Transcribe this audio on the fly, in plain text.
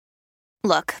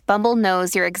Look, Bumble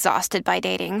knows you're exhausted by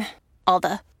dating. All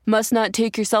the must not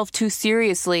take yourself too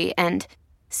seriously and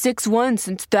 6'1"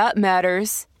 since that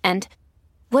matters. And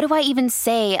what do I even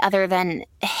say other than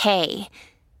hey?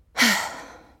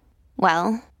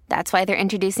 Well, that's why they're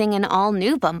introducing an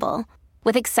all-new Bumble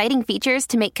with exciting features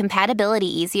to make compatibility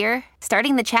easier,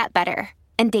 starting the chat better,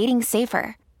 and dating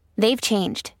safer. They've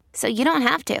changed, so you don't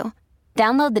have to.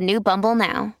 Download the new Bumble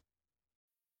now.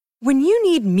 When you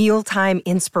need mealtime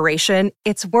inspiration,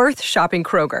 it's worth shopping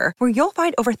Kroger, where you'll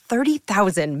find over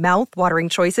 30,000 mouth-watering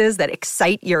choices that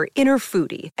excite your inner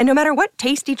foodie. And no matter what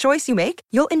tasty choice you make,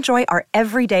 you'll enjoy our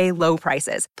everyday low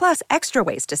prices, plus extra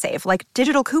ways to save, like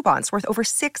digital coupons worth over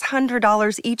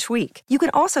 $600 each week. You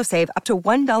can also save up to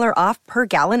 $1 off per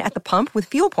gallon at the pump with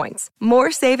fuel points.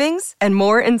 More savings and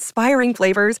more inspiring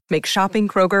flavors make shopping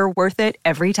Kroger worth it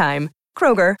every time.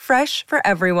 Kroger, fresh for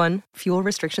everyone. Fuel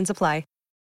restrictions apply.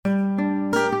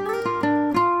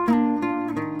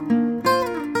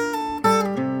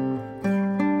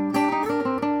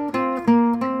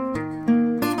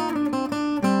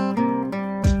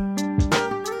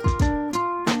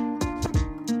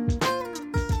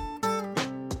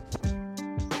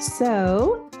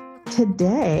 So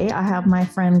today I have my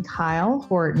friend Kyle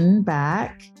Horton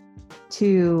back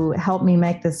to help me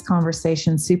make this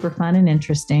conversation super fun and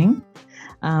interesting.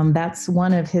 That's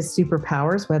one of his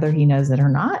superpowers, whether he knows it or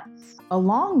not,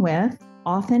 along with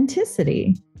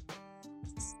authenticity.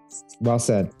 Well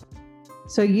said.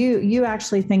 So you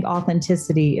actually think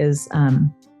authenticity is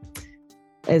your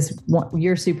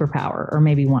superpower, or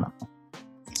maybe one of them?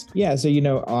 Yeah. So,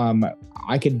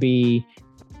 I could be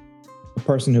a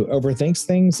person who overthinks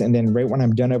things, and then right when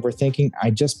I'm done overthinking, I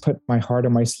just put my heart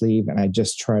on my sleeve and I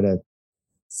just try to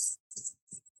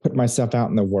put myself out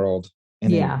in the world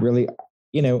in a really,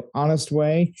 honest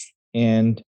way,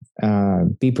 and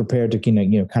be prepared to,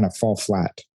 kind of fall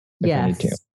flat if I need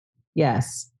to.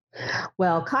 Yes.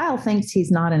 Well, Kyle thinks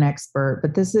he's not an expert,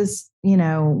 but this is,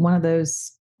 one of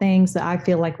those things that I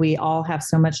feel like we all have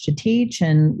so much to teach,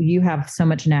 and you have so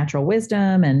much natural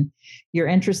wisdom, and you're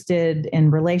interested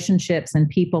in relationships and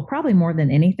people probably more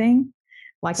than anything.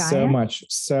 Like so much.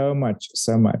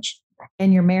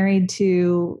 And you're married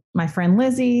to my friend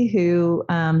Lizzie, who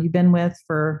you've been with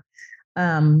for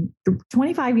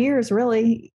 25 years,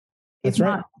 really. That's if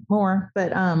right. Not more,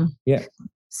 but yeah.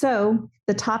 So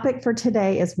the topic for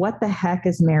today is, what the heck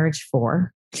is marriage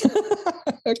for?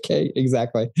 Okay,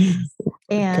 exactly.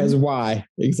 And because why?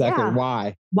 Exactly.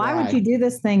 Yeah. Why would you do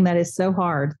this thing that is so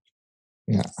hard?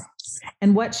 Yeah.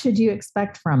 And what should you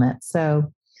expect from it?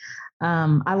 So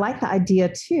I like the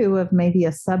idea too of maybe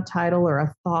a subtitle or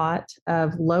a thought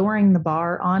of lowering the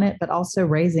bar on it, but also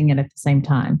raising it at the same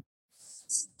time.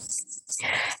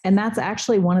 And that's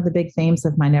actually one of the big themes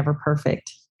of my Never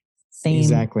Perfect theme.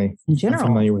 Exactly. In general. I'm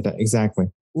familiar with that. Exactly.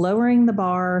 Lowering the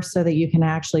bar so that you can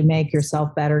actually make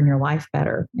yourself better and your life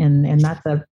better. And that's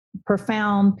a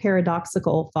profound,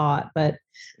 paradoxical thought, but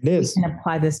it is. We can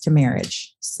apply this to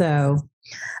marriage. So,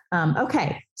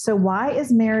 okay. So why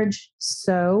is marriage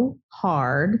so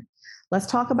hard? Let's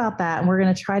talk about that. And we're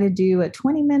going to try to do a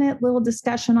 20-minute little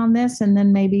discussion on this, and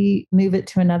then maybe move it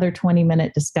to another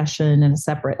 20-minute discussion in a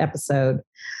separate episode,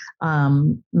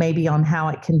 maybe on how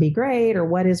it can be great, or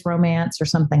what is romance, or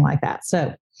something like that.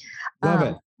 So, love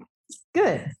it.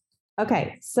 Good.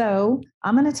 Okay. So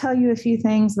I'm going to tell you a few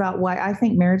things about why I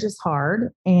think marriage is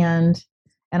hard. And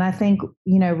I think,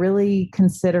 really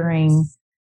considering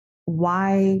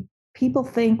why people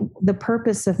think the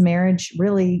purpose of marriage,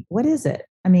 really, what is it?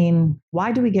 I mean,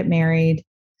 why do we get married?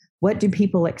 What do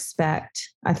people expect?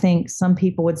 I think some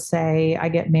people would say, I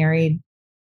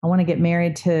want to get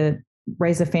married to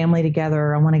raise a family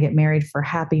together. I want to get married for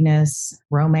happiness,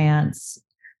 romance.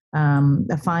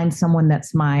 I find someone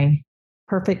that's my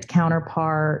perfect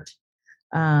counterpart.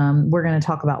 We're going to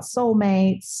talk about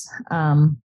soulmates. I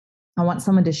want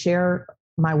someone to share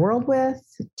my world with,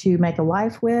 to make a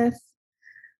life with.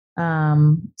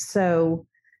 So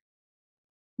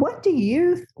what did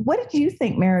you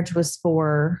think marriage was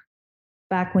for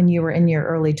back when you were in your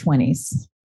early 20s?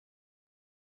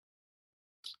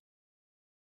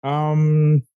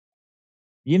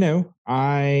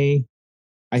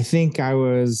 I think I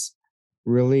was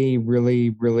really,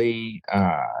 really, really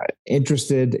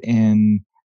interested in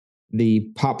the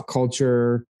pop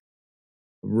culture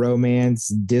romance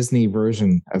Disney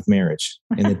version of marriage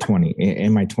in my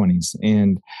 20s.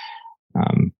 And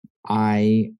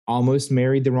I almost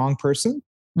married the wrong person.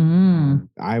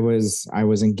 I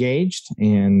was engaged,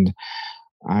 and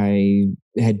I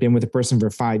had been with a person for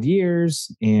 5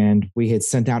 years, and we had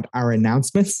sent out our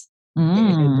announcements.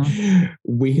 And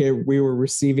we were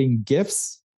receiving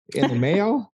gifts in the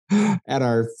mail. at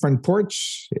our front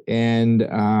porch, and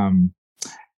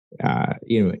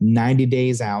 90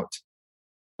 days out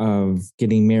of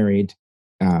getting married,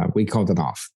 we called it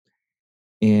off.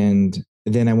 And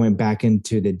then I went back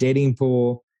into the dating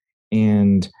pool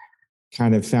and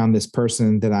kind of found this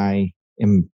person that I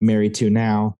am married to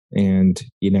now. And,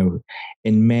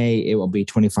 in May, it will be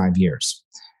 25 years.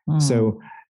 So,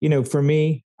 for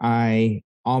me, I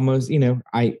almost,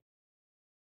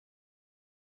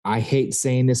 I hate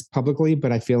saying this publicly,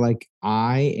 but I feel like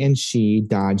I and she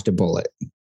dodged a bullet.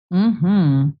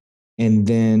 Mm-hmm. And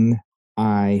then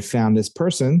I found this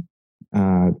person,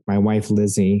 my wife,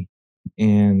 Lizzie,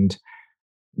 and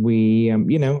we,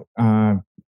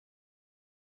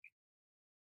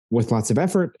 with lots of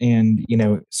effort and,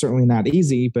 certainly not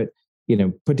easy, but,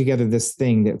 put together this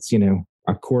thing that's,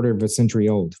 a quarter of a century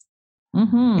old.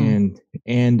 Mm-hmm.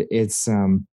 And it's,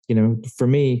 for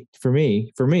me,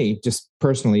 just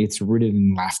personally, it's rooted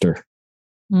in laughter.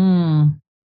 Mm.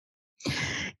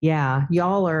 Yeah,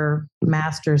 y'all are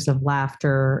masters of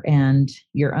laughter and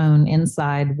your own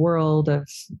inside world of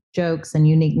jokes and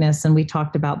uniqueness. And we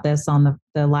talked about this on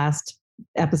the last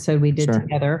episode we did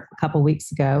together a couple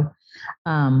weeks ago.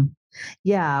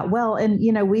 Yeah, well, and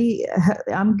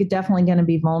I'm definitely going to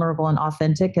be vulnerable and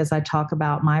authentic as I talk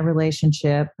about my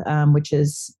relationship, which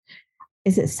is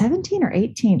it 17 or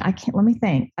 18? Let me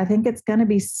think. I think it's going to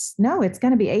be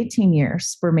 18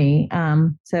 years for me.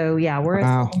 So yeah, we're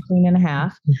at 17 and a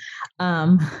half.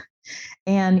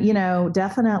 And,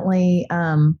 definitely,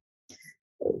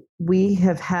 we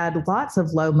have had lots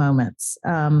of low moments.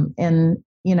 And,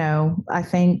 I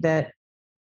think that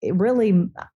it really,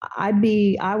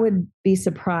 I would be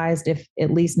surprised if at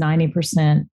least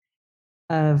 90%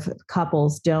 of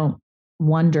couples don't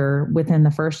wonder within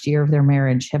the first year of their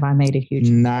marriage, have I made a huge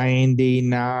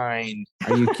 99?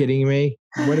 Are you kidding me?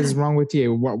 What is wrong with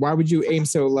you? Why would you aim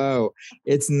so low?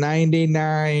 It's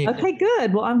 99. Okay,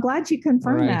 good. Well, I'm glad you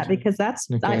confirmed that, because that's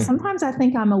sometimes I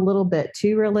think I'm a little bit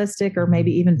too realistic or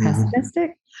maybe even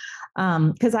pessimistic.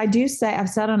 Because I've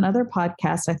said on other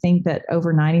podcasts, I think that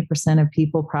over 90% of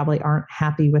people probably aren't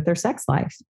happy with their sex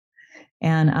life.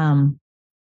 And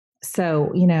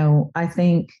so, I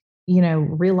think,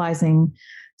 realizing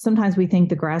sometimes we think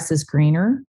the grass is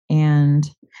greener, and,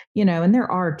 and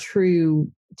there are true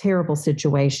terrible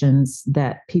situations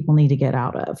that people need to get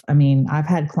out of. I mean, I've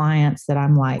had clients that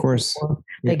I'm like, of course,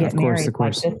 they get married,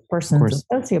 like this person's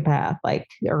a sociopath,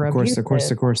 or abusive.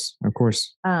 Of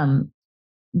course.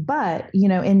 But,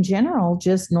 in general,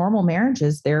 just normal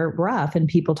marriages, they're rough, and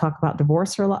people talk about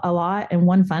divorce a lot. And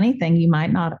one funny thing you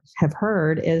might not have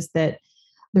heard is that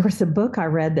there was a book I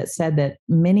read that said that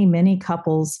many, many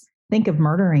couples think of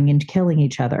murdering and killing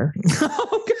each other.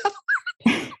 Oh, God.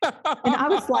 And I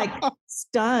was like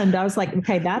stunned. I was like,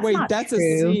 okay, that's true.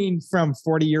 A scene from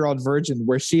 40-Year-Old Virgin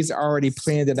where she's already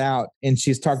planned it out, and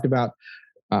she's talked about,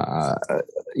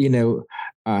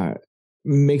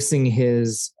 mixing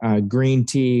his green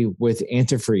tea with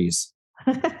antifreeze,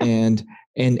 and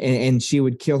she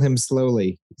would kill him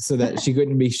slowly so that she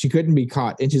couldn't be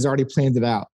caught, and she's already planned it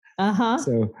out.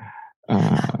 So,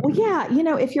 well, yeah,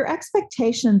 if your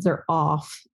expectations are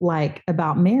off, like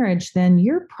about marriage, then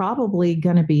you're probably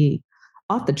going to be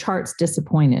off the charts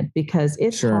disappointed, because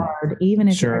it's hard, even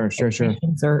if your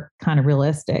expectations are kind of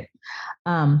realistic.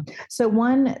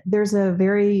 There's a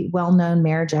very well-known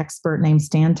marriage expert named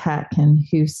Stan Tatkin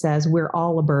who says we're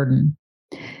all a burden.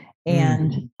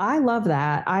 And I love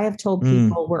that. I have told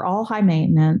people we're all high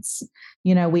maintenance.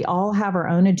 We all have our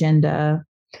own agenda.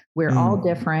 We're all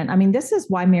different. I mean, this is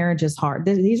why marriage is hard.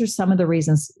 These are some of the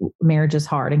reasons marriage is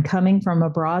hard. And coming from a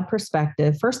broad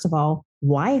perspective, first of all,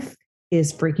 life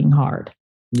is freaking hard.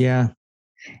 Yeah.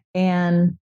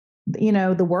 And,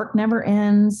 the work never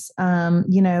ends.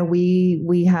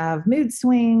 We have mood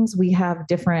swings. We have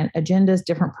different agendas,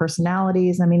 different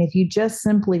personalities. I mean, if you just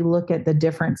simply look at the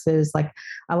differences, like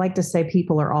I like to say,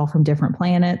 people are all from different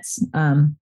planets.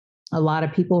 A lot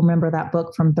of people remember that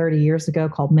book from 30 years ago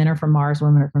called Men Are From Mars,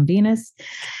 Women Are From Venus.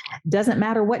 Doesn't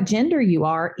matter what gender you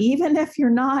are, even if you're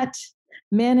not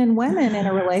men and women in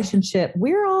a relationship,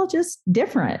 we're all just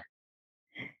different.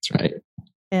 That's right.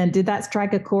 And did that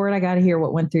strike a chord? I got to hear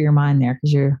what went through your mind there,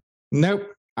 because you're... Nope.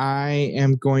 I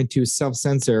am going to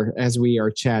self-censor as we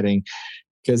are chatting,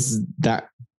 because that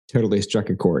totally struck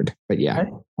a chord. But yeah.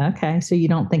 Okay. So you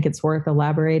don't think it's worth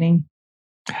elaborating?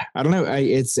 I don't know.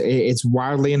 It's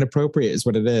wildly inappropriate is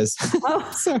what it is.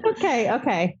 Oh,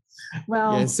 okay.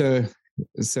 Well, yeah,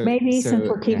 so maybe since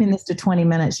we're keeping this to 20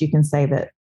 minutes, you can say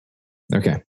that.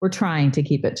 Okay. We're trying to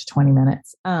keep it to 20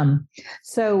 minutes.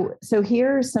 So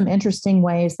here's some interesting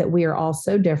ways that we are all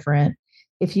so different.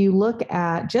 if you look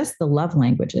at just the love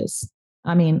languages,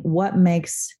 I mean, what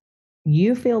makes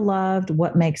you feel loved?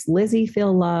 What makes Lizzie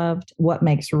feel loved? What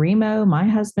makes Remo, my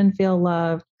husband, feel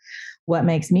loved? What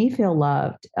makes me feel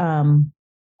loved? And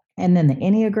then the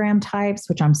Enneagram types,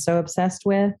 which I'm so obsessed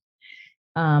with.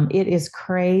 It is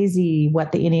crazy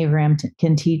what the Enneagram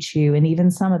can teach you, and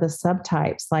even some of the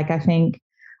subtypes. Like, I think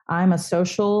I'm a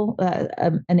social,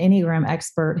 an Enneagram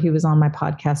expert who was on my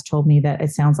podcast told me that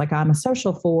it sounds like I'm a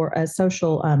social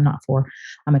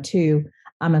I'm a 2.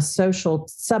 I'm a social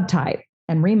subtype,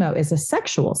 and Remo is a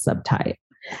sexual subtype.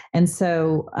 And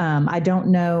so I don't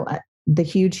know the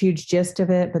huge gist of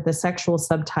it, but the sexual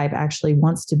subtype actually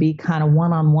wants to be kind of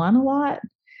one-on-one a lot.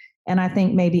 And I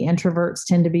think maybe introverts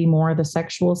tend to be more the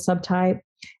sexual subtype,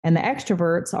 and the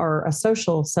extroverts are a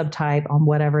social subtype on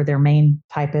whatever their main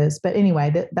type is. But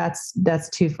anyway, that's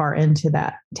too far into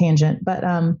that tangent. But,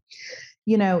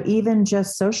 even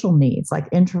just social needs like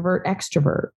introvert,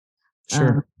 extrovert.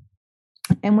 Sure.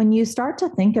 And when you start to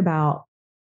think about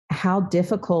how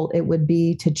difficult it would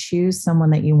be to choose someone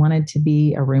that you wanted to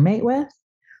be a roommate with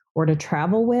or to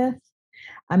travel with.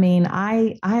 I mean,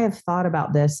 I have thought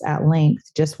about this at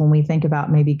length, just when we think about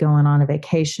maybe going on a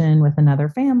vacation with another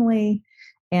family,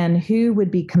 and who would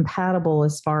be compatible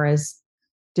as far as,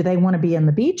 do they want to be on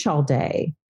the beach all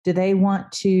day? Do they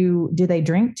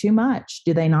drink too much?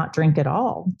 Do they not drink at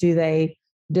all? Do they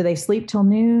sleep till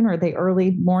noon? Or are they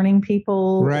early morning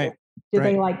people? Right. Do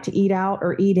they like to eat out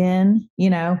or eat in?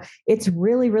 It's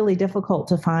really, really difficult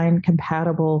to find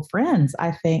compatible friends.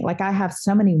 I think, like, I have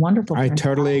so many wonderful friends. I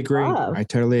totally agree.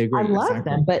 I love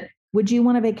them. But would you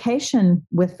want a vacation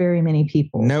with very many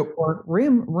people? Nope. Or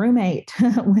roommate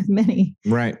with many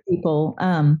people?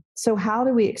 So how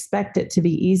do we expect it to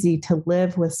be easy to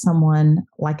live with someone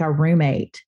like a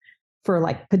roommate for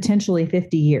like potentially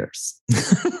 50 years?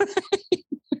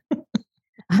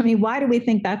 I mean, why do we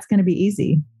think that's going to be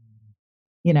easy?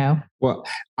 Well,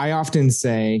 I often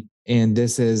say, and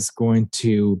this is going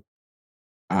to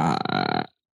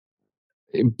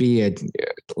be a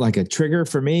trigger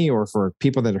for me or for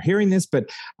people that are hearing this, but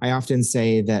I often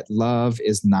say that love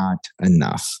is not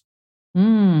enough.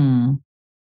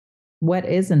 What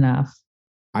is enough?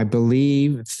 I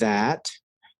believe that,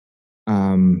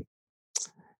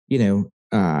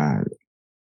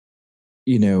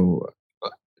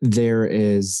 there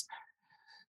is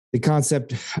the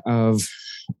concept of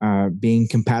being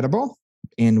compatible.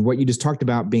 And what you just talked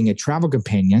about, being a travel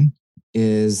companion,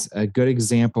 is a good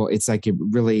example. It's like a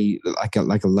really like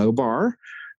a low bar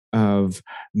of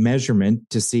measurement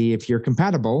to see if you're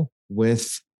compatible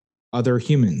with other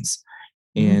humans.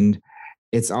 Mm-hmm. And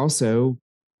it's also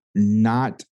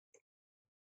not,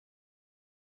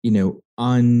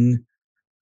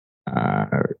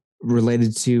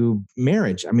 related to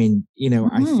marriage. I mean,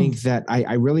 I think that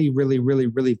I really, really, really,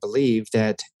 really believe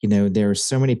that, there are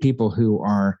so many people who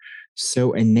are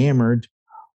so enamored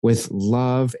with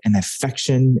love and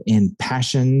affection and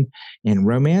passion and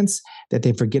romance that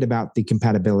they forget about the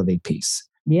compatibility piece.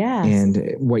 Yeah.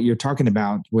 And what you're talking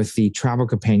about with the travel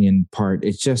companion part,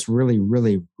 it just really,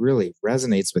 really, really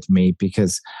resonates with me,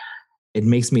 because it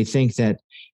makes me think that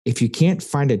if you can't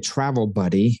find a travel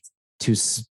buddy to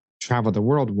travel the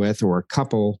world with, or a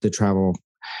couple to travel,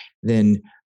 then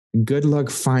good luck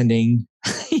finding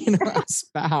a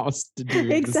spouse to do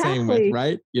the same with,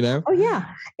 right? Oh yeah.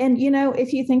 And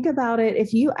if you think about it,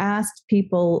 if you asked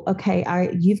people, okay,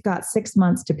 you've got 6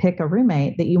 months to pick a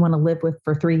roommate that you want to live with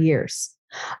for 3 years,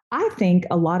 I think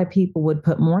a lot of people would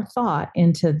put more thought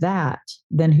into that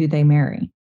than who they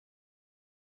marry.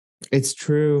 It's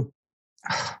true.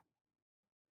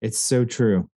 It's so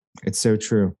true. It's so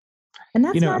true. And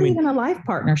that's not even a life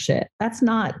partnership. That's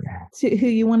not who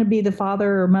you want to be the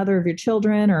father or mother of your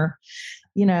children, or,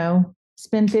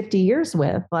 spend 50 years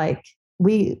with. Like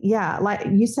like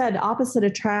you said, opposite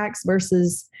attracts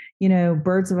versus,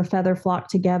 birds of a feather flock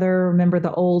together. Remember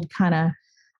the old kind of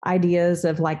ideas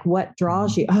of like, what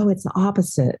draws you? Oh, it's the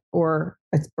opposite, or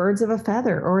it's birds of a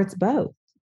feather, or it's both.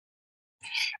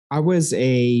 I was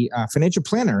a financial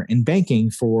planner in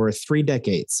banking for 3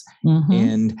 decades. Mm-hmm.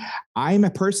 And I'm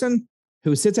a person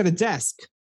who sits at a desk,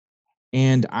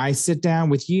 and I sit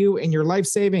down with you and your life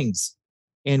savings,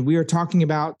 and we are talking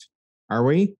about, are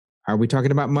we talking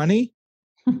about money?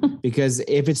 Because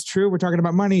if it's true, we're talking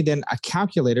about money, then a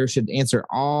calculator should answer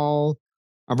all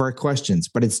of our questions,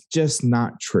 but it's just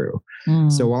not true.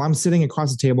 So while I'm sitting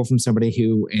across the table from somebody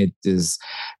who is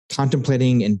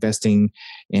contemplating investing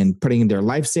and putting their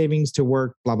life savings to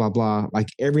work, blah, blah, blah, like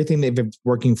everything they've been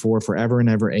working for forever and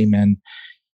ever, amen.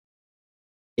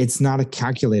 It's not a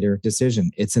calculator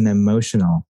decision. It's an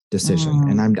emotional decision.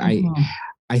 And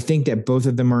I think that both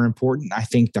of them are important. I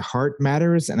think the heart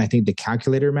matters and I think the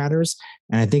calculator matters.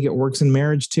 And I think it works in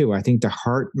marriage too. I think the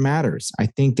heart matters. I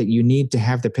think that you need to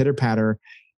have the pitter patter,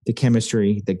 the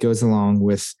chemistry that goes along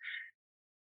with,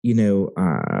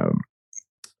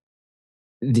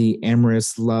 the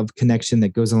amorous love connection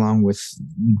that goes along with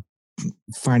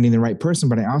finding the right person.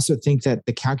 But I also think that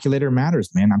the calculator matters,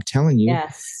 man. I'm telling you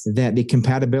that the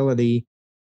compatibility.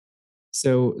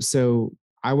 So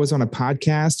I was on a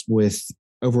podcast with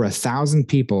over 1,000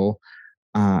 people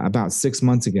about 6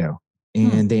 months ago.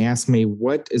 And they asked me,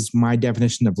 what is my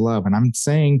definition of love? And I'm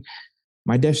saying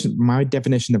my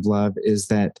definition of love is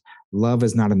that love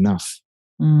is not enough.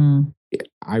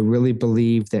 I really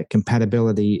believe that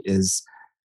compatibility is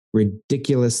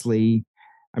ridiculously,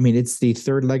 it's the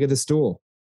third leg of the stool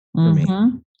for me.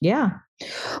 Yeah.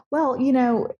 Well,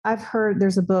 I've heard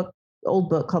there's old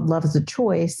book called Love is a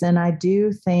Choice. And I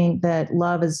do think that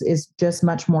love is just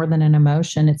much more than an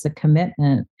emotion. It's a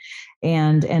commitment.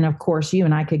 And of course, you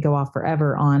and I could go off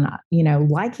forever on,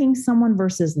 liking someone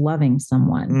versus loving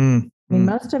someone.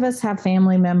 Most of us have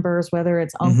family members, whether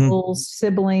it's uncles,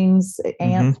 siblings,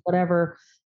 aunts, whatever,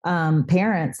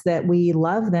 parents, that we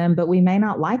love them, but we may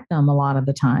not like them a lot of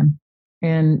the time.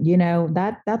 And,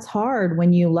 that's hard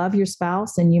when you love your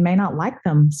spouse and you may not like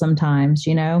them sometimes,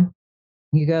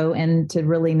 you go into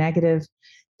really negative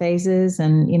phases.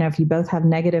 And, if you both have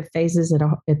negative phases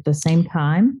at the same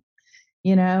time,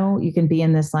 you can be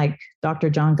in this, like Dr.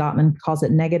 John Gottman calls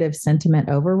it, negative sentiment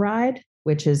override,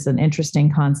 which is an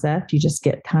interesting concept. You just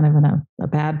get kind of in a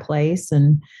bad place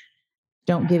and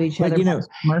don't give each other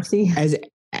mercy.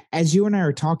 As you and I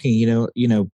are talking,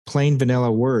 plain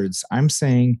vanilla words, I'm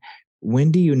saying,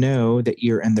 when do you know that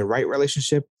you're in the right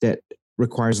relationship that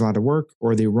requires a lot of work,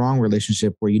 or the wrong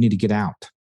relationship where you need to get out?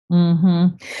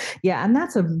 Yeah. And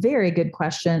that's a very good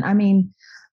question.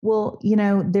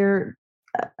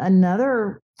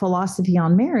 Another philosophy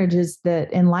on marriage is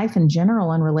that in life in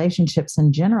general and relationships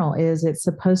in general is it's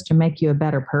supposed to make you a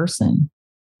better person.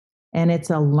 And it's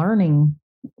a learning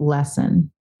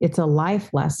lesson. It's a life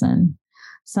lesson.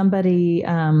 Somebody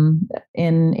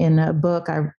in a book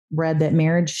I read that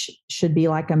marriage should be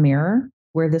like a mirror,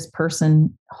 where this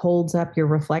person holds up your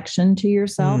reflection to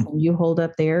yourself and you hold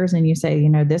up theirs and you say,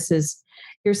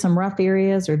 here's some rough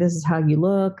areas, or this is how you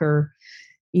look, or,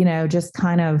 just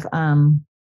kind of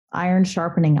iron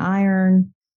sharpening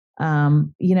iron.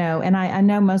 And I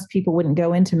know most people wouldn't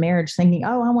go into marriage thinking,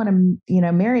 oh, I want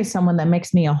to, marry someone that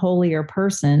makes me a holier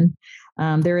person.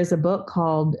 There is a book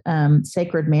called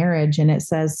Sacred Marriage, and it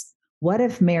says, what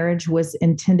if marriage was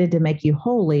intended to make you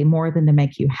holy more than to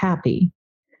make you happy?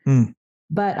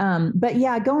 But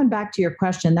yeah, going back to your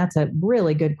question, that's a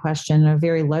really good question, a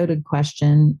very loaded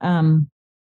question.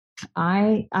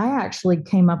 I actually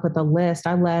came up with a list.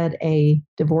 I led a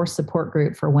divorce support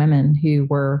group for women who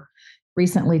were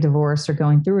recently divorced or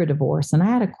going through a divorce. And I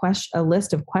had a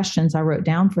list of questions I wrote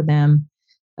down for them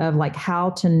of like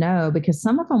how to know, because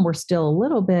some of them were still a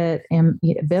little bit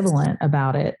ambivalent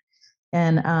about it.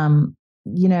 And,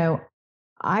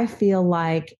 I feel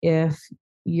like if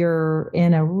you're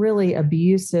in a really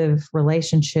abusive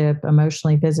relationship,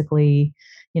 emotionally, physically,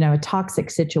 a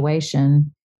toxic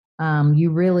situation,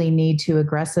 you really need to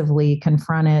aggressively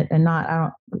confront it, and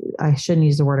I shouldn't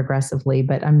use the word aggressively,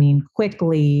 but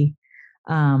quickly,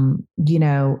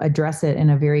 address it in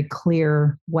a very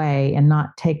clear way and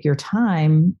not take your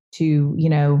time to,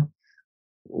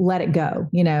 let it go,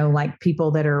 like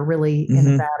people that are really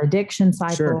in a bad addiction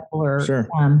cycle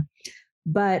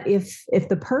but if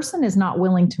the person is not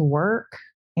willing to work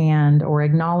or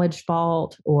acknowledge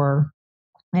fault,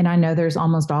 and I know there's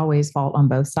almost always fault on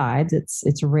both sides.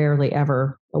 It's rarely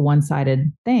ever a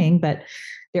one-sided thing, but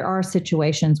there are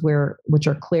situations which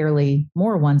are clearly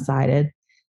more one-sided.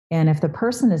 And if the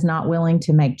person is not willing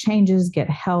to make changes, get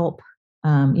help,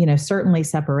 certainly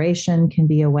separation can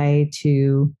be a way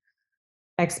to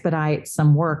expedite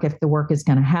some work if the work is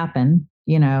going to happen,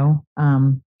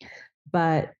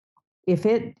 but if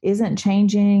it isn't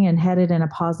changing and headed in a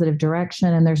positive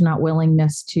direction and there's not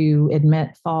willingness to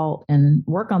admit fault and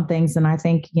work on things, then I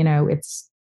think,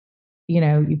 it's,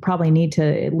 you probably need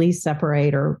to at least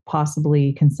separate or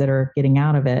possibly consider getting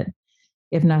out of it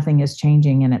if nothing is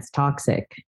changing and it's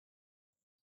toxic.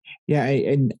 Yeah.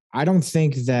 And I don't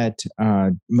think that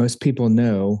most people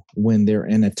know when they're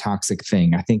in a toxic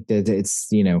thing. I think that it's,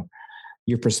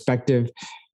 your perspective,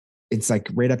 it's like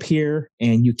right up here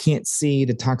and you can't see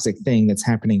the toxic thing that's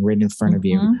happening right in front of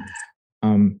you.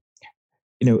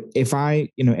 If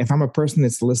I'm a person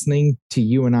that's listening to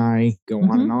you and I go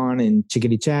on and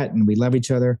chickadee chat and we love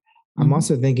each other, I'm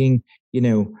also thinking,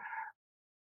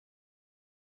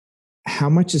 how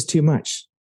much is too much?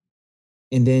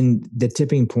 and then the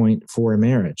tipping point for a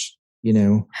marriage,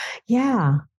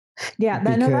 Yeah. Yeah.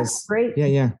 No, that's great.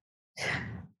 Yeah.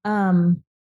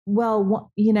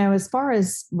 Well, as far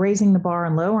as raising the bar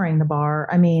and lowering the bar,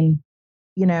 I mean,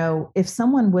 if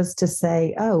someone was to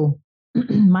say, oh,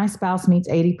 my spouse meets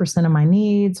 80% of my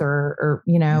needs or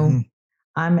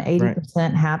I'm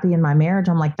 80% happy in my marriage,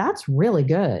 I'm like, that's really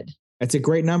good. That's a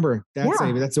great number. That's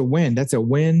a win. That's a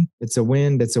win. It's a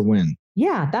win. That's a win.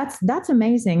 Yeah, that's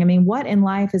amazing. I mean, what in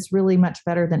life is really much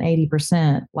better than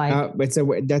 80%? Like, that's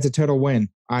a total win.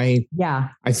 I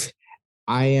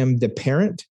am the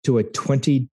parent to a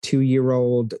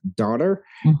 22-year-old daughter,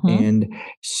 and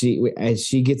as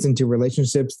she gets into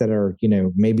relationships that are,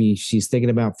 maybe she's thinking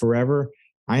about forever,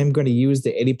 I am going to use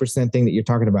the 80% thing that you're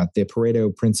talking about, the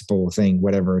Pareto principle thing,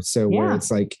 whatever. So where it's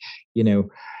like,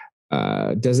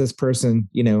 does this person,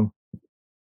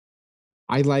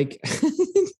 I like,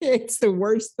 it's the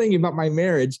worst thing about my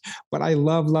marriage, but I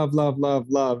love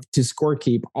to score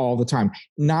keep all the time.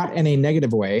 Not in a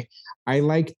negative way. I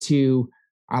like to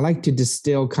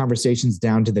distill conversations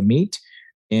down to the meat.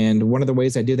 And one of the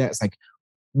ways I do that is like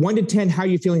 1 to 10, how are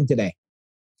you feeling today?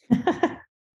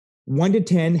 1 to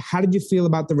 10, how did you feel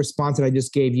about the response that I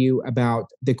just gave you about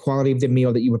the quality of the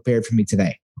meal that you prepared for me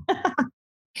today?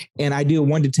 And I do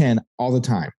 1 to 10 all the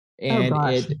time. And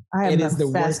I am it is the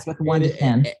worst with 1 to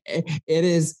 10. It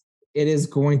is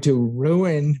going to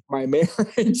ruin my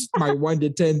marriage, my 1 to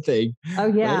 10 thing. Oh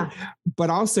yeah. Right? But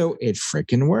also it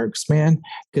freaking works, man.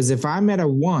 Because if I'm at a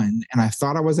 1 and I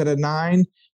thought I was at a 9,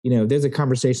 there's a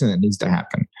conversation that needs to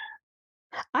happen.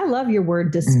 I love your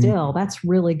word distill. That's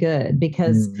really good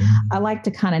because I like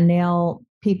to kind of nail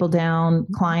people down,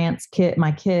 clients,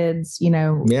 my kids,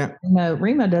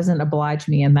 Remo doesn't oblige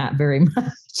me in that very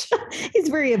much. He's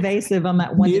very evasive on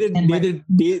that 1 to 10.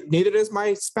 Neither does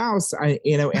my spouse.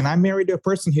 And I'm married to a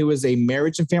person who is a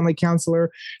marriage and family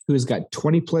counselor who's got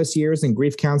 20 plus years in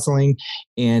grief counseling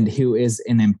and who is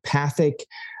an empathic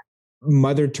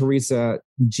Mother Teresa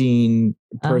gene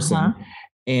person.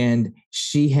 And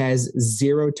she has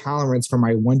zero tolerance for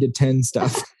my 1 to 10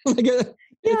 stuff.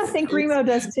 I think Remo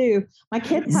does too. My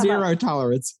kids have zero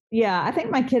tolerance. Yeah, I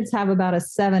think my kids have about a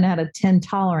 7 out of 10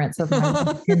 tolerance of my 1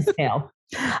 to 10 scale.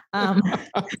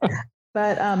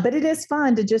 But it is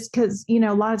fun to just because a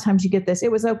lot of times you get this.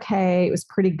 It was okay. It was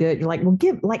pretty good. You're like, well,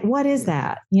 what is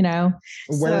that? Where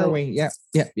are we?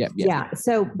 Yeah.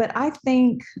 So, but I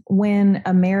think when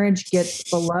a marriage gets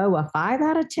below a 5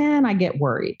 out of 10, I get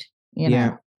worried.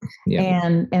 Yeah.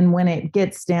 And when it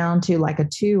gets down to like a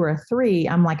 2 or a 3,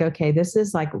 I'm like, okay, this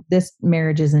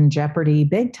marriage is in jeopardy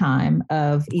big time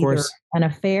of either an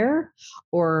affair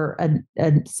or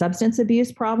a substance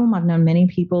abuse problem. I've known many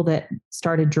people that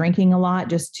started drinking a lot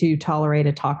just to tolerate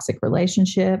a toxic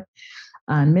relationship,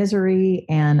 misery.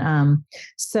 And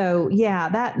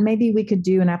that maybe we could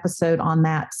do an episode on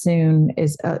that soon,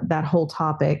 is that whole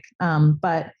topic.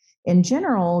 But in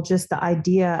general, just the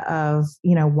idea of,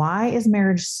 why is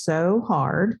marriage so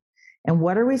hard and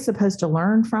what are we supposed to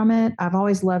learn from it? I've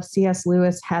always loved C.S.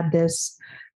 Lewis had this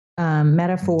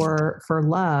metaphor for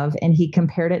love, and he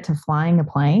compared it to flying a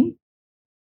plane.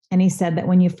 And he said that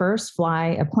when you first fly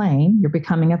a plane, you're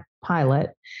becoming a pilot.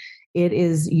 It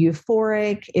is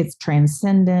euphoric. It's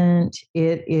transcendent.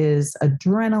 It is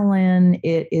adrenaline.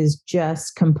 It is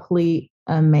just complete,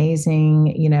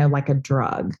 amazing, like a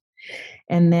drug.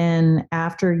 And then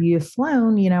after you've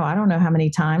flown, I don't know how many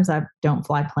times, I don't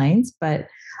fly planes, but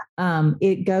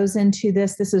it goes into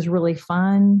this is really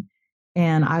fun.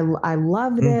 And I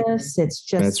love this. It's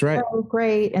just so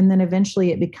great. And then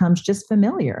eventually it becomes just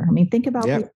familiar. I mean, think about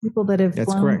the people that have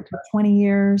flown for 20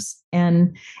 years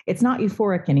and it's not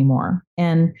euphoric anymore.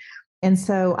 And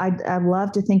so I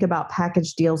love to think about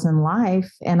package deals in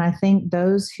life. And I think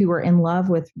those who are in love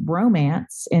with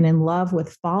romance and in love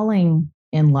with falling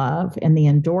in love and the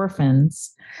endorphins,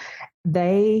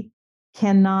 they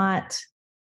cannot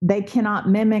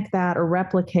mimic that or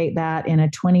replicate that in a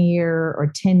 20-year or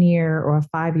 10-year or a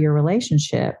 5-year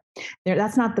relationship.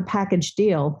 That's not the package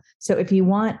deal. So if you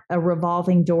want a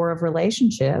revolving door of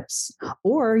relationships,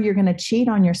 or you're going to cheat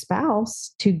on your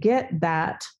spouse to get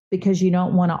that because you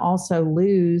don't want to also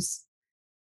lose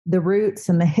the roots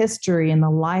and the history and the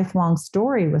lifelong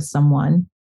story with someone,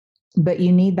 but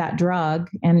you need that drug.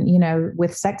 And,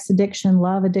 with sex addiction,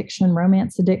 love addiction,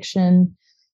 romance addiction,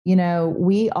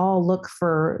 we all look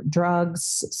for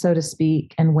drugs, so to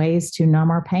speak, and ways to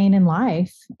numb our pain in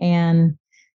life. And,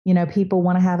 people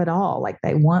want to have it all. Like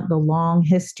they want the long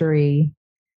history.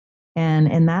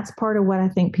 And that's part of what I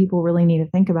think people really need to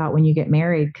think about when you get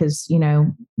married. Because,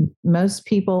 most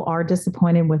people are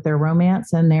disappointed with their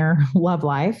romance and their love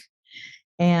life.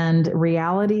 And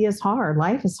reality is hard.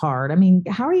 Life is hard. I mean,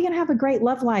 how are you going to have a great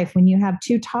love life when you have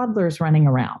two toddlers running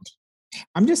around?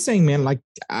 I'm just saying, man, like,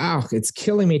 it's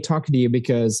killing me talking to you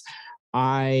because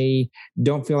I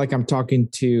don't feel like I'm talking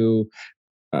to,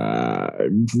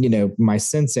 my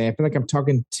sensei. I feel like I'm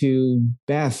talking to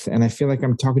Beth, and I feel like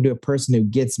I'm talking to a person who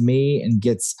gets me and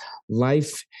gets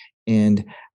life. And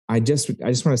I just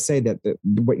want to say that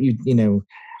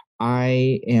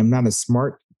I am not a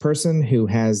smart person who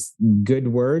has good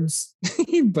words,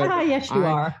 but yes, you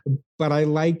are. But I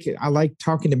like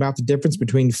talking about the difference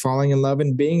between falling in love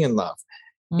and being in love.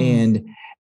 And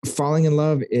falling in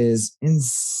love is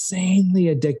insanely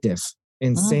addictive.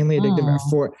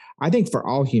 I think for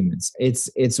all humans.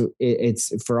 It's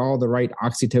for all the right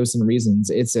oxytocin reasons.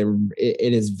 It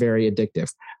is very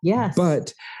addictive. Yes.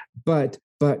 But,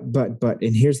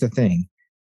 and here's the thing,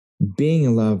 being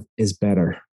in love is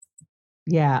better.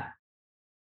 Yeah.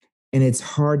 And it's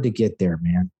hard to get there,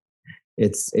 man.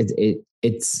 It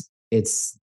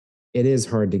is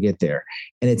hard to get there.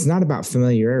 And it's not about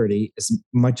familiarity as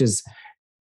much as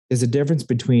there's a difference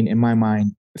between, in my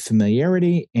mind,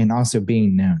 familiarity and also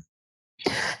being known.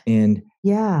 And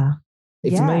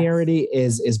familiarity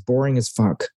is boring as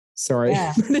fuck. Sorry,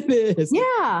 but it is.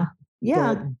 Yeah.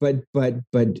 Yeah.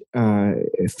 But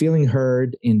feeling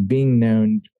heard and being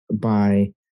known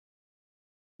by,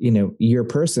 your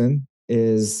person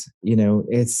is,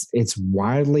 it's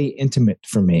wildly intimate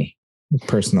for me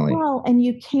personally. Well, and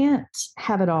you can't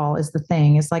have it all is the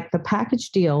thing. It's like the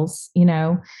package deals,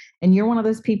 and you're one of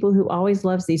those people who always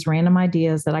loves these random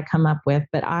ideas that I come up with.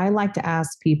 But I like to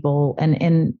ask people,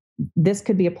 and this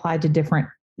could be applied to different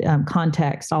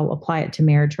contexts. I'll apply it to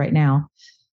marriage right now.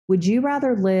 Would you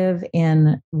rather live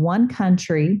in one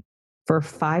country for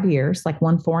 5 years, like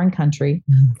one foreign country,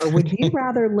 or would you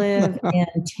rather live in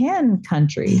 10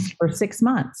 countries for 6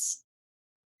 months?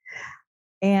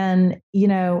 And,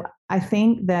 I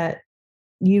think that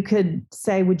you could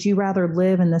say, would you rather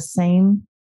live in the same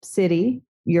city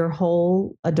your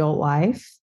whole adult life,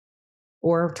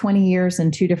 or 20 years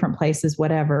in two different places,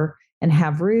 whatever, and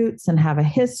have roots and have a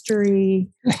history?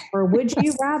 Or would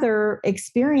you rather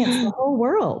experience the whole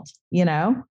world,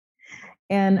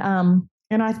 And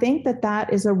I think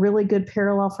that is a really good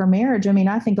parallel for marriage. I mean,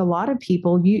 I think a lot of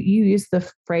people, you use the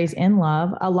phrase in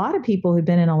love. A lot of people who've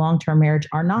been in a long-term marriage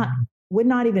would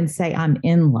not even say I'm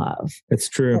in love. It's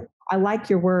true. But I like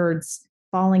your words,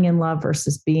 falling in love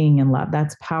versus being in love.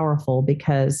 That's powerful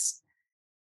because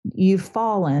you've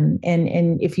fallen.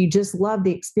 And if you just love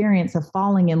the experience of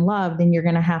falling in love, then you're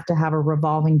going to have a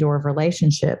revolving door of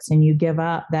relationships, and you give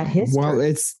up that history. Well,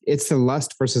 it's the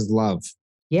lust versus love.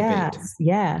 Yes. Debate.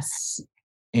 Yes.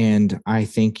 And I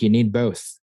think you need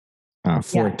both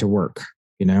for it to work,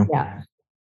 Yeah.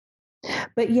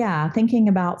 But thinking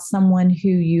about someone who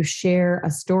you share a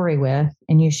story with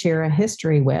and you share a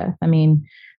history with, I mean,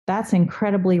 that's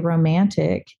incredibly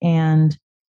romantic. And,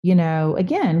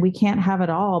 again, we can't have it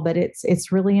all, but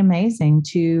it's really amazing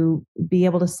to be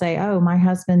able to say, oh, my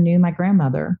husband knew my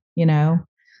grandmother,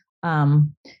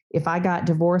 if I got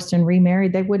divorced and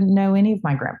remarried, they wouldn't know any of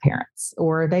my grandparents,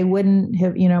 or they wouldn't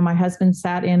have, my husband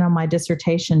sat in on my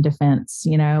dissertation defense,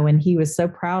 and he was so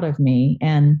proud of me.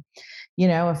 And,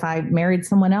 if I married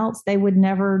someone else, they would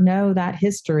never know that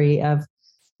history of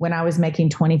when I was making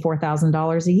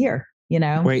 $24,000 a year,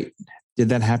 Wait, did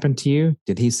that happen to you?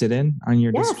 Did he sit in on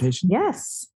your dissertation?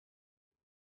 Yes.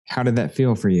 How did that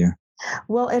feel for you?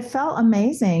 Well, it felt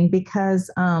amazing because,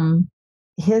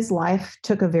 his life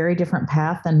took a very different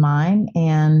path than mine.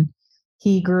 And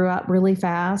he grew up really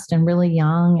fast and really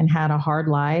young and had a hard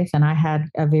life. And I had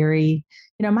a very,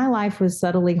 my life was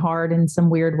subtly hard in some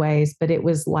weird ways, but it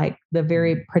was like the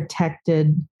very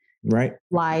protected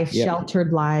life,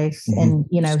 sheltered life. And,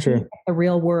 the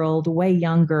real world, way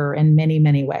younger in many,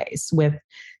 many ways, with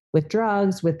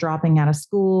drugs, with dropping out of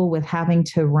school, with having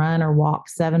to run or walk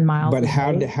 7 miles. But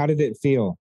how did it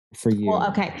feel for you? Well,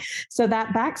 okay. So that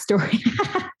backstory,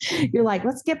 you're like,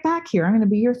 let's get back here. I'm going to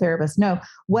be your therapist. No,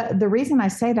 the reason I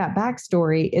say that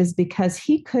backstory is because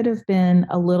he could have been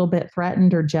a little bit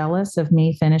threatened or jealous of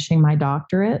me finishing my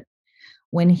doctorate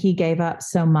when he gave up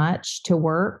so much to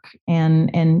work.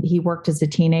 And he worked as a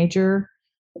teenager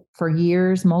for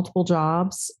years, multiple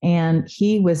jobs. And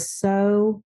he was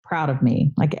so proud of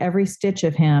me. Like every stitch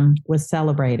of him was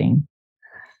celebrating.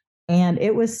 And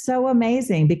it was so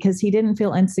amazing because he didn't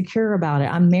feel insecure about it.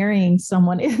 I'm marrying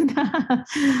someone.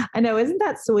 I know, isn't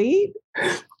that sweet?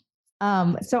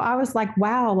 So I was like,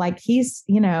 wow, like he's,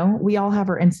 we all have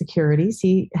our insecurities.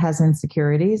 He has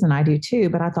insecurities and I do too.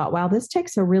 But I thought, wow, this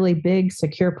takes a really big,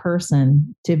 secure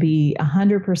person to be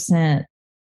 100%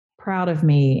 proud of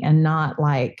me and not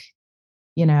like,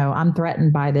 I'm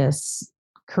threatened by this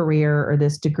career or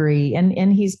this degree.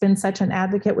 And he's been such an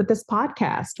advocate with this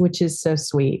podcast, which is so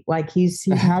sweet. Like he's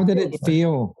how did it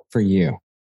feel for you?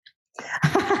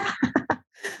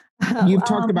 You've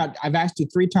talked about, I've asked you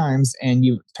 3 times and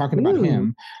you're talking about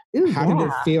him. How did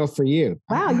it feel for you?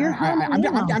 Wow.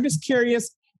 I'm just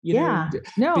curious,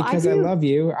 because I love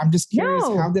you. I'm just curious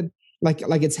how did, like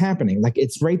it's happening, like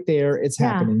it's right there, it's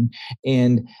happening.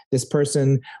 And this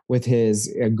person with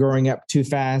his growing up too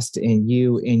fast and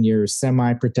you in your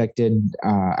semi-protected,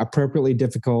 appropriately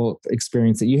difficult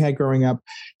experience that you had growing up,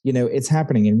 it's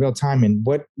happening in real time. And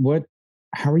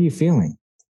how are you feeling?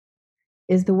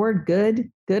 Is the word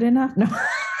good enough? No.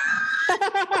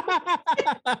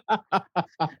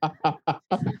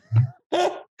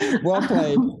 Well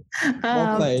played.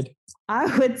 Well played.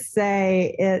 I would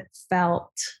say it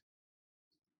felt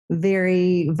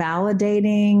very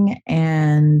validating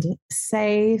and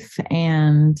safe,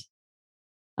 and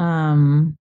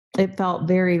it felt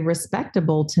very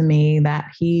respectable to me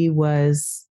that he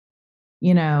was,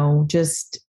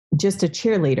 just a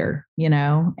cheerleader,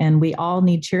 and we all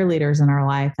need cheerleaders in our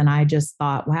life. And I just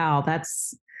thought, wow,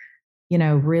 that's,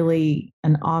 really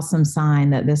an awesome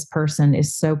sign that this person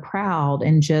is so proud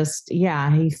and just,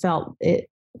 he felt it.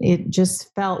 It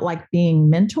just felt like being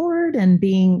mentored and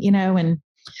being,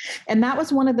 and that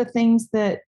was one of the things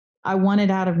that I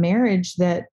wanted out of marriage.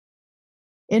 That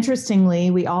interestingly,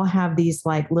 we all have these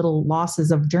like little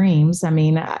losses of dreams. I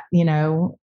mean,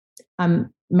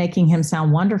 I'm making him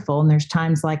sound wonderful. And there's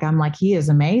times like, I'm like, he is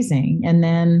amazing. And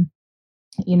then,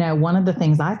 one of the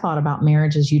things I thought about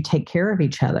marriage is you take care of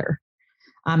each other.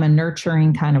 I'm a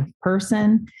nurturing kind of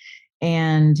person,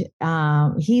 and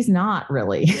he's not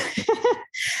really.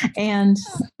 And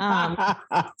I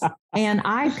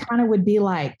kind of would be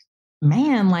like,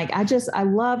 man, like, I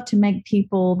love to make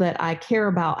people that I care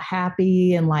about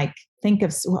happy and like think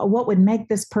of what would make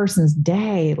this person's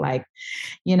day, like,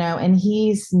 and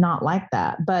he's not like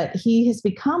that, but he has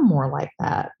become more like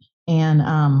that.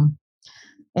 And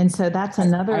so that's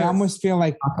another. I almost feel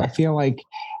like,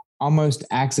 almost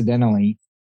accidentally,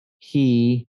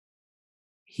 he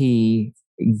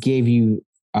gave you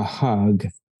a hug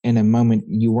in a moment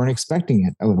you weren't expecting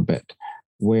it a little bit,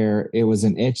 where it was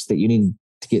an itch that you needed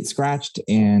to get scratched.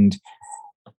 And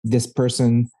this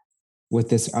person with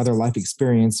this other life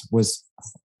experience was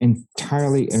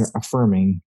entirely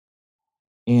affirming.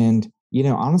 And,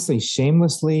 honestly,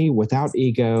 shamelessly, without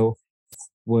ego,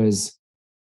 was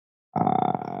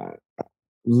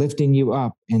lifting you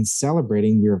up and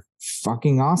celebrating your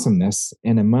fucking awesomeness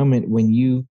in a moment when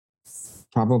you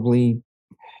probably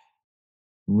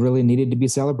really needed to be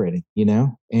celebrated,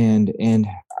 and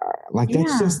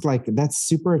that's just like, that's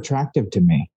super attractive to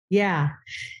me. Yeah,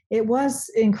 it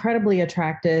was incredibly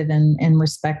attractive and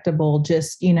respectable.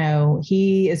 Just,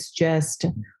 he is just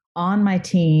on my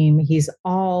team. He's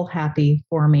all happy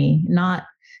for me, not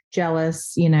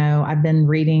jealous. I've been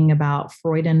reading about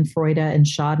Freudenfreude and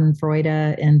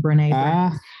Schadenfreude and Brene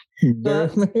Brown.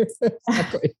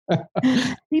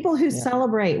 People who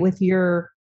celebrate with your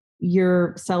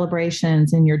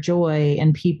celebrations and your joy,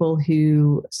 and people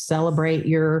who celebrate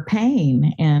your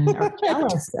pain and are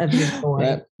jealous of your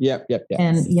joy. Yep.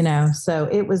 And, so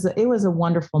it was a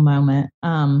wonderful moment.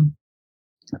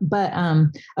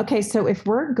 Okay. So if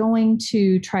we're going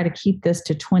to try to keep this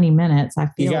to 20 minutes, I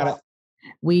feel like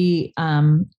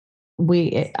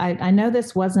I know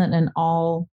this wasn't an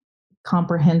all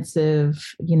comprehensive,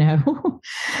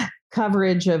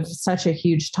 coverage of such a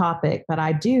huge topic, but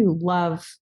I do love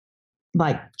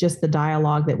like just the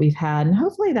dialogue that we've had, and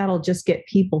hopefully that'll just get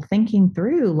people thinking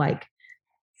through, like,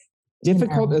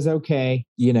 difficult is okay,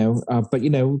 but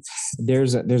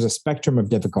there's a spectrum of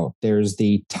difficult. There's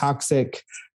the toxic,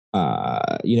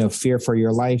 fear for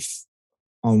your life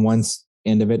on one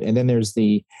end of it. And then there's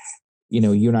the,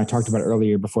 you and I talked about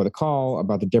earlier before the call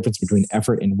about the difference between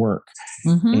effort and work.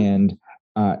 Mm-hmm. And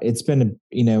it's been,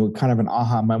 kind of an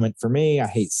aha moment for me. I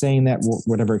hate saying that,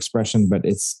 whatever expression, but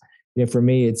it's, for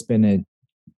me, it's been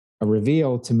a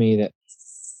reveal to me that,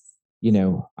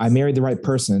 I married the right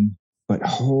person, but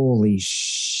holy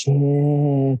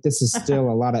shit, this is still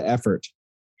a lot of effort.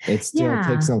 It still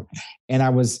takes and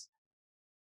I'm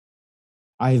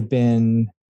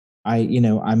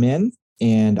in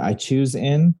and I choose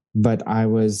in, but I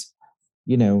was,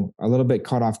 a little bit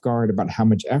caught off guard about how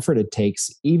much effort it takes,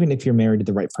 even if you're married to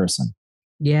the right person.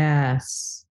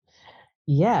 Yes.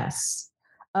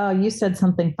 Oh, you said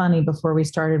something funny before we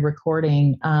started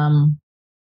recording.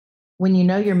 When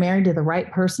you're married to the right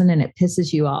person and it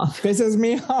pisses you off. Pisses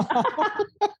me off.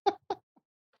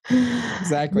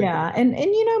 Exactly. Yeah. And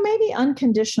maybe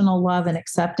unconditional love and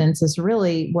acceptance is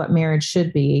really what marriage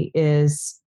should be,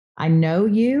 is I know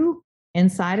you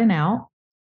inside and out,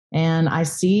 and I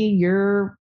see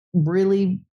your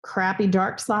really crappy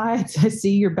dark sides. I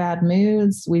see your bad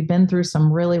moods. We've been through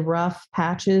some really rough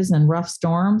patches and rough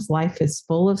storms. Life is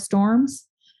full of storms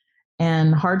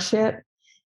and hardship.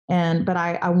 But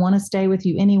I want to stay with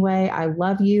you anyway. I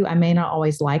love you. I may not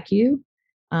always like you.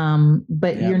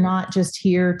 But you're not just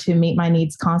here to meet my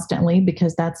needs constantly,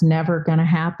 because that's never going to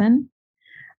happen.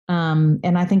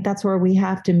 And I think that's where we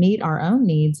have to meet our own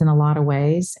needs in a lot of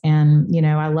ways. And,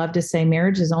 I love to say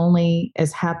marriage is only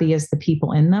as happy as the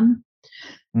people in them.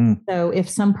 So if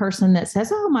some person that says,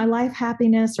 oh, my life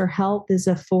happiness or health is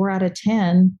a 4 out of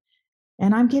 10,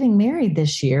 and I'm getting married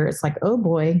this year, it's like, oh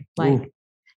boy, like,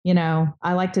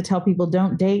 I like to tell people,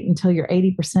 don't date until you're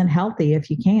 80% healthy if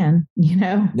you can,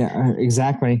 Yeah,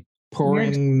 exactly.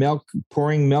 Pouring milk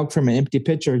from an empty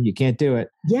pitcher, you can't do it.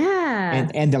 Yeah.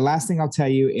 And the last thing I'll tell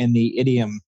you in the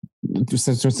idiom,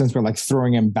 since we're like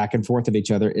throwing them back and forth at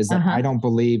each other, is that I don't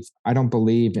believe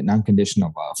in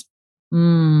unconditional love.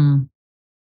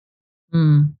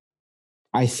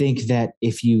 I think that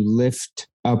if you lift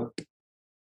up,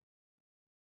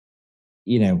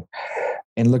 and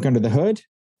look under the hood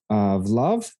of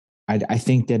love, I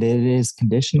think that it is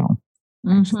conditional.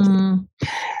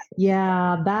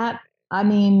 Yeah, I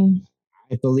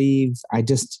believe, I've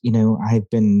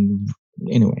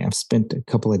spent a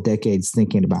couple of decades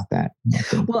thinking about that.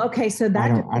 Well, okay. So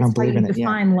that I don't believe in it.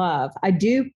 Define love. I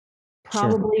do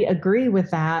probably agree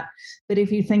with that. But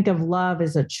if you think of love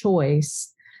as a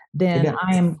choice, then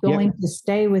I am going to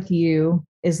stay with you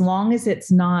as long as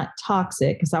it's not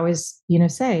toxic. Because I always,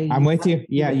 say, I'm with you.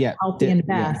 Yeah. Healthy and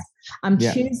best. I'm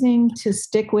choosing to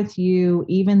stick with you,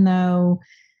 even though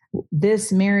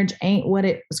this marriage ain't what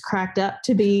it was cracked up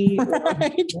to be.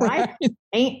 Right?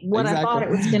 Ain't what I thought it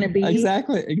was going to be.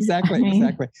 Exactly.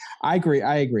 I agree.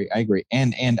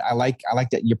 And I like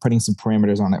that you're putting some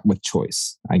parameters on it with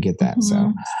choice. I get that.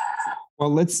 So, well,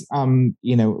 let's put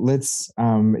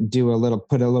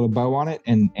a little bow on it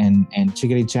and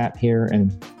chickadee chat here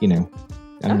and,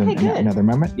 another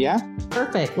moment. Yeah.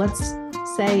 Perfect. Let's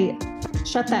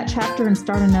shut that chapter and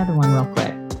start another one real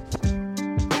quick.